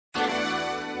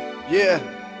Yeah.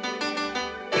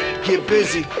 Get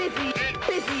busy.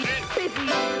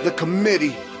 The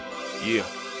committee. Yeah.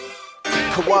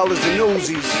 Koalas and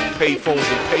Uzis. Payphones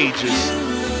and pages.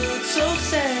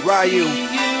 Ryu.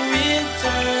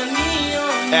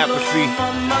 Apathy.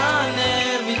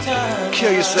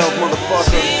 Kill yourself,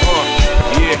 motherfucker.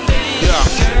 Yeah.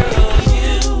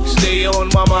 Stay on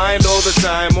my mind all the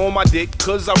time, on my dick,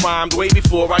 cause I rhymed way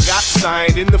before I got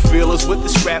signed. In the feelers with the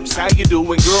straps, how you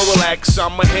doing? Girl, relax,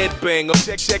 I'm a headbanger.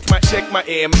 Check my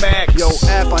Air Max. Yo,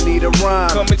 app, I need a rhyme.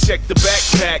 Come and check the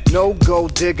backpack. No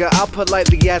gold digger, I'll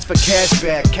politely ask for cash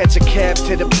back. Catch a cab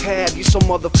to the pad, you so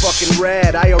motherfucking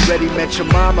rad. I already met your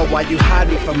mama, why you hide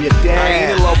me from your dad? I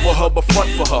ain't in love with her, but front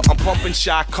for her. I'm pumping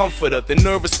shy comforter, then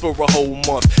nervous for a whole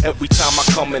month. Every time I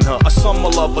come in her, a summer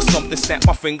love or something, snap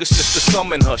my fingers just to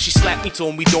summon her. She slapped me,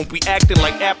 told me don't be acting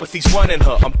like apathy's running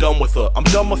her. I'm done with her, I'm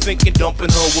done with thinking dumping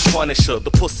her will punish her.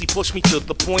 The pussy pushed me to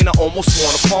the point I almost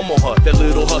wanna pummel her. That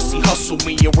little hussy hustled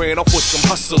me and ran off with some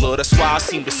hustler. That's why I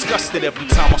seem disgusted every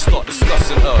time I start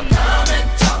discussing her. Come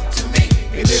and talk to me.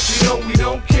 And if you know we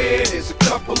don't care, there's a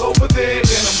couple over there,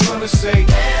 then I'm gonna say,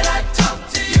 Can I talk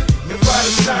to you? if I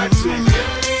decide to,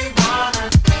 Really wanna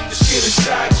just get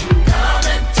inside you. come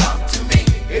and talk to me.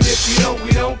 And if you know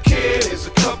we don't care, there's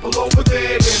a couple over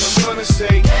there, then I'm gonna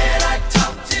say, Can I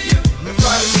talk to you? if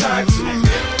I decide to,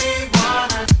 Really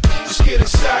wanna just get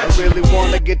inside I you. really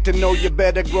wanna get to know you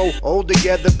better, grow old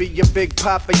together, be your big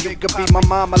papa. You could be my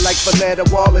mama like Valletta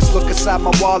Wallace. Look inside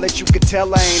my wallet, you could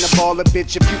tell I ain't a baller,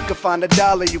 bitch. If you could find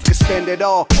 $1, you could spend it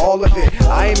all of it.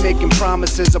 I ain't making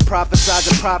promises or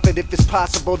prophesizing profit. If it's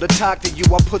possible to talk to you,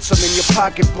 I'll put some in your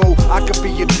pocket, boo. I could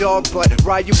be your dog, but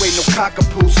Ryu ain't no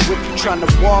cockapoo. So if you tryna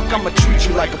walk, I'ma treat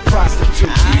you like a prostitute.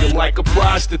 Treat 'em like a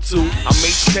prostitute. I'm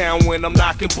H-Town when I'm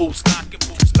knocking boots. Knocking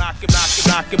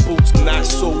boots. Not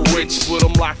so rich, but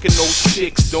I'm locking those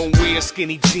chicks. Don't wear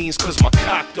skinny jeans, cause my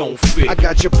cock don't fit. I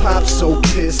got your pop so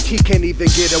pissed, he can't even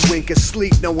get a wink of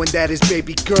sleep, knowing that his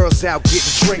baby girl's out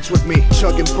getting drinks with me.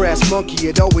 Chugging Brass Monkey,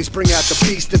 it always bring out the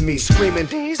beast in me. Screaming,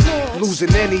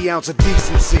 losing any ounce of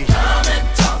decency. come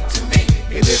and talk to me.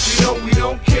 And if you know we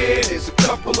don't care, there's a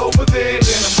couple over there,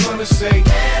 then I'm gonna say,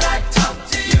 Can I talk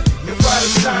to you? if I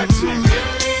decide to,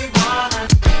 Really wanna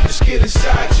just get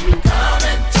inside you. come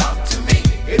and talk to me.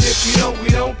 And if you know we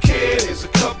don't care, there's a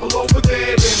couple over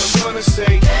there, then I'm gonna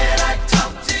say, Can I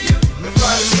talk to you? if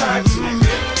I decide to,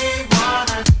 Really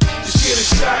wanna just get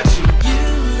inside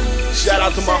you. Shout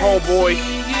out to my homeboy,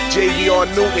 JVR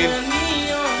Newton.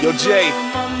 Yo, Jay,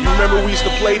 you remember we used to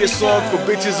play this song for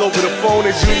bitches over the phone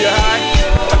in junior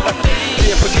high?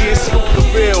 Can't forget Scoop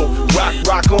DeVille,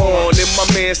 rock on. And my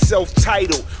man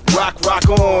self-titled, rock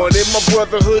on. And my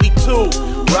brother Hoodie too,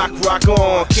 rock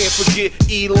on. Can't forget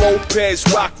E. Lopez,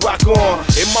 rock on.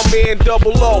 And my man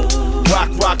Double O,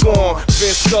 rock on.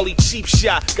 Vince Scully, Cheap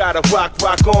Shot, gotta rock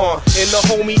on. And the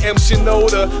homie M.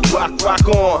 Shinoda, rock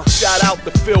on. Shout out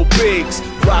to Phil Biggs,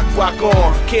 rock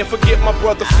on. Can't forget my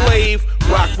brother Flav,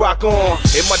 rock on.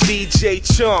 And my DJ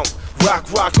Chump, rock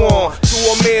on. To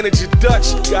our manager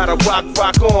Dutch, gotta rock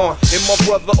on. And my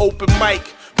brother Open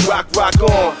Mike, rock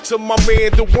on. To my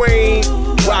man Dwayne,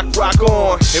 rock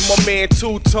on. And my man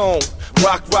Two Tone,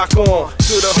 rock on.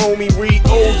 To the homie Reed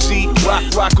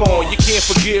OG, rock on. You can't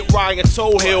forget Ryan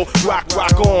Toehill,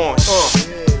 rock on.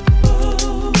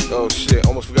 Oh shit,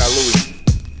 almost forgot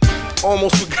Louis.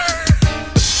 Almost forgot.